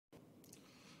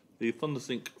The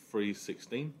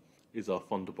ThunderSync3-16 is our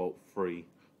Thunderbolt 3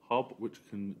 hub, which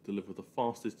can deliver the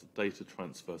fastest data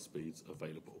transfer speeds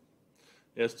available.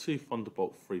 It has two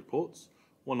Thunderbolt 3 ports,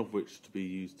 one of which to be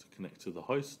used to connect to the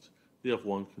host. The other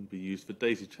one can be used for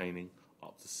daisy chaining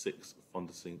up to 6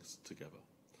 ThunderSyncs together.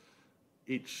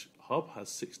 Each hub has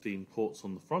 16 ports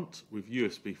on the front with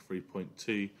USB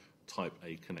 3.2 Type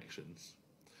A connections.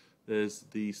 There's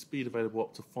the speed available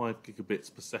up to 5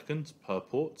 gigabits per second per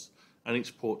port, and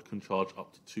each port can charge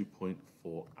up to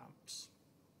 2.4 amps.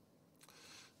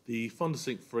 The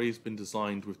ThunderSync 3 has been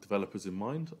designed with developers in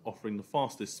mind, offering the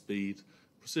fastest speed,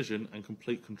 precision and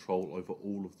complete control over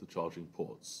all of the charging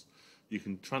ports. You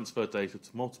can transfer data to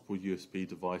multiple USB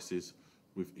devices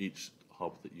with each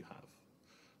hub that you have.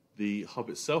 The hub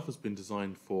itself has been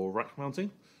designed for rack mounting,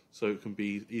 so it can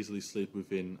be easily slid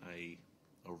within a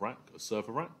rack, a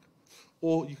server rack,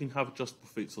 or you can have adjustable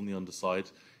feet on the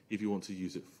underside if you want to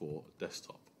use it for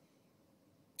desktop.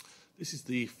 This is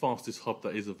the fastest hub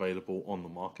that is available on the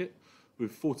market,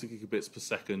 with 40 gigabits per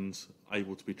second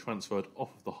able to be transferred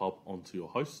off of the hub onto your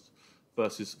host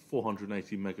versus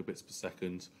 480 megabits per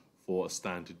second for a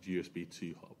standard USB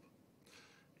 2 hub.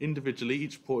 Individually,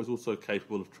 each port is also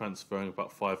capable of transferring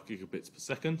about 5 gigabits per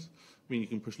second, meaning you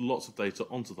can push lots of data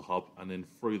onto the hub and then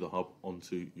through the hub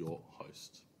onto your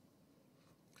host.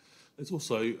 There's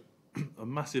also a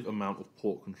massive amount of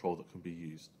port control that can be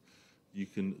used. You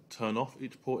can turn off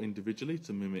each port individually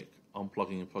to mimic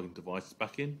unplugging and plugging devices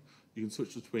back in. You can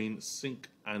switch between sync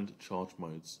and charge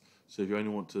modes. So if you only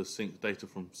want to sync data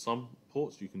from some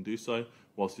ports, you can do so,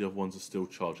 whilst the other ones are still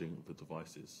charging the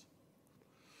devices.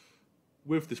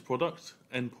 With this product,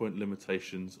 endpoint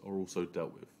limitations are also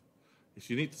dealt with. Its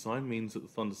unique design means that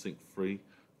the ThunderSync 3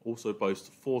 also boasts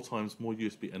 4 times more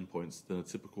USB endpoints than a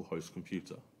typical host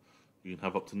computer. You can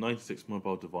have up to 96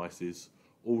 mobile devices,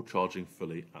 all charging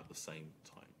fully at the same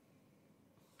time.